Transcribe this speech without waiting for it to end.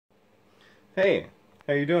Hey,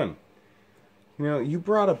 how you doing? You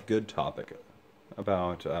brought up a good topic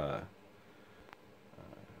about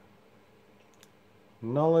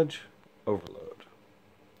knowledge overload.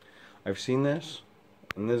 I've seen this,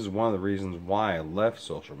 and this is one of the reasons why I left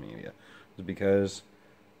social media, is because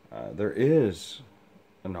there is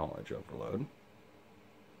a knowledge overload.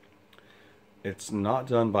 It's not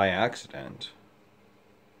done by accident,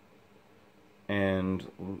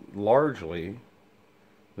 and largely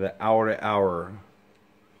the hour-to-hour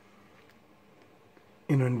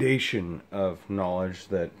inundation of knowledge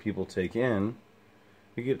that people take in,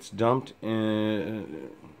 it gets dumped into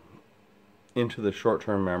the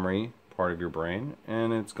short-term memory part of your brain,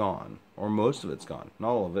 and it's gone, or most of it's gone.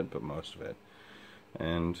 Not all of it, but most of it.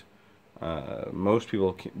 And most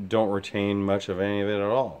people don't retain much of any of it at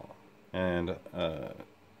all. And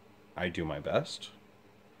I do my best,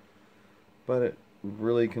 but it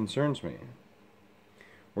really concerns me.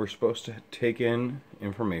 We're supposed to take in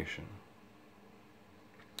information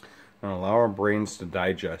and allow our brains to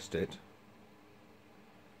digest it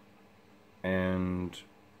and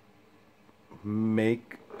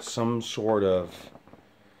make some sort of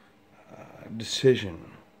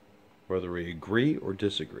decision, whether we agree or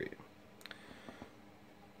disagree.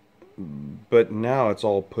 But now it's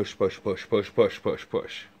all push, push, push, push, push, push,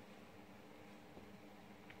 push.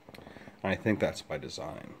 And I think that's by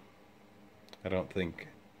design. I don't think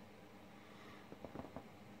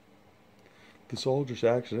this all just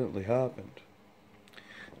accidentally happened.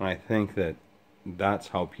 And I think that that's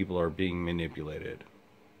how people are being manipulated.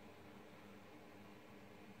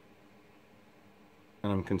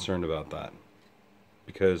 And I'm concerned about that.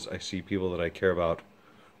 Because I see people that I care about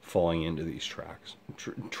falling into these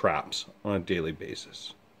traps on a daily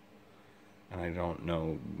basis. And I don't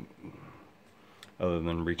know, other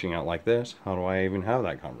than reaching out like this, how do I even have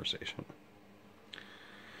that conversation?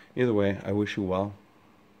 Either way, I wish you well.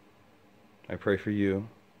 I pray for you,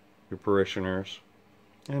 your parishioners,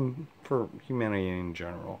 and for humanity in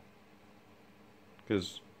general.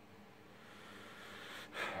 Because,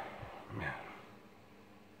 man,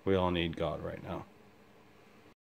 we all need God right now.